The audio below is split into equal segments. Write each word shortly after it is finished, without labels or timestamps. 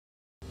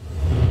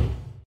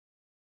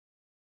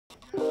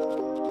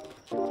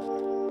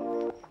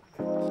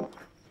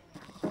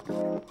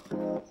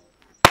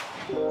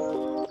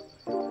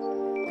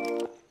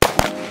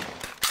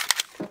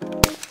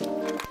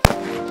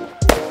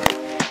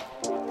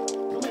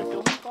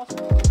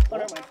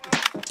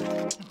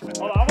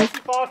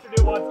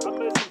it once. I'm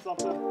missing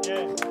something.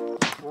 Yeah.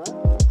 What?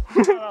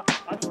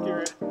 I'm just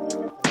curious. How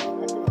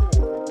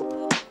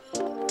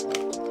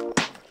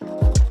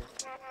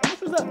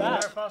much was that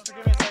back? Foster,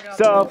 give me a second.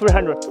 So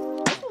 300.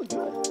 That's really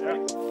good. Yeah.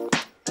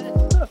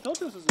 What kind of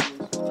filters does it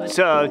use?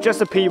 So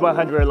just a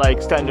P100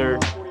 like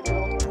standard. 40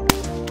 mil?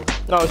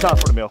 No, it's not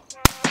 40 mil.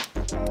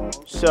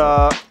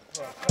 So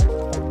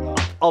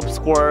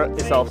obscure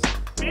itself.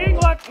 Being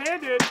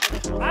left-handed,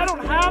 I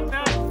don't have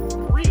that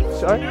reach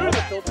Sorry? to do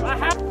that. I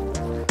have.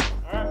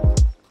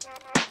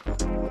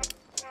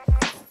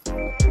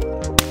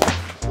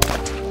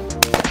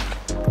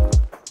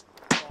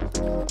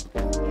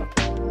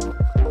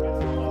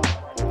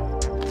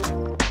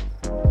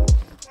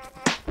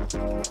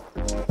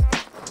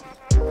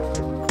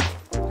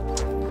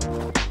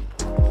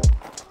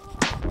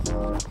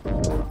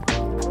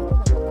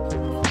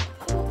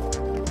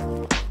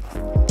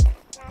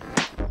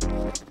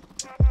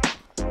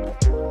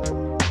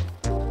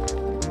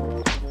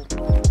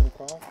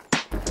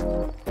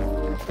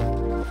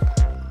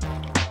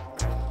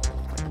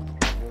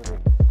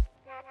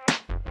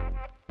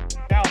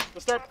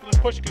 Let's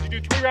push it because you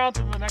do 3 rounds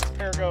and the next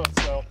pair goes.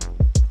 So,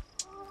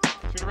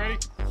 shooter ready?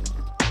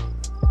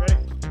 Ready?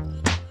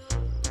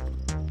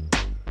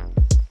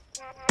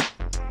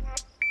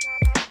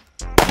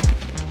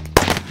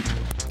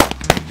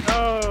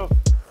 Oh,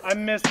 I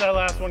missed that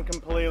last one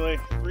completely.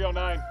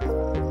 309.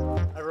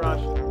 I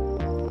rushed.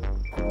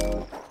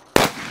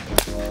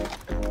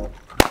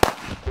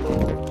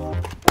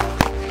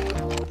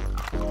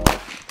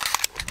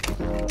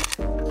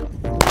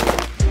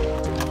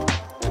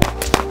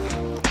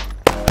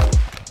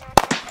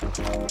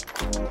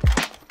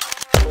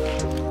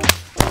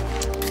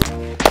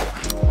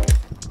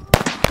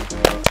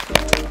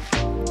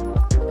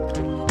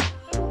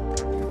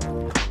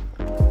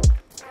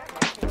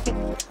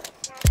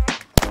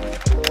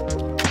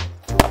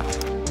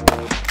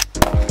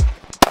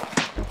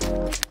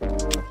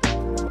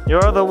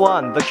 You're the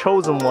one, the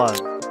chosen one.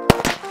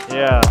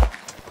 Yeah.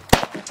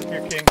 Here,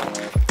 King.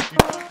 You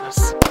got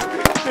this.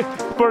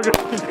 Burger.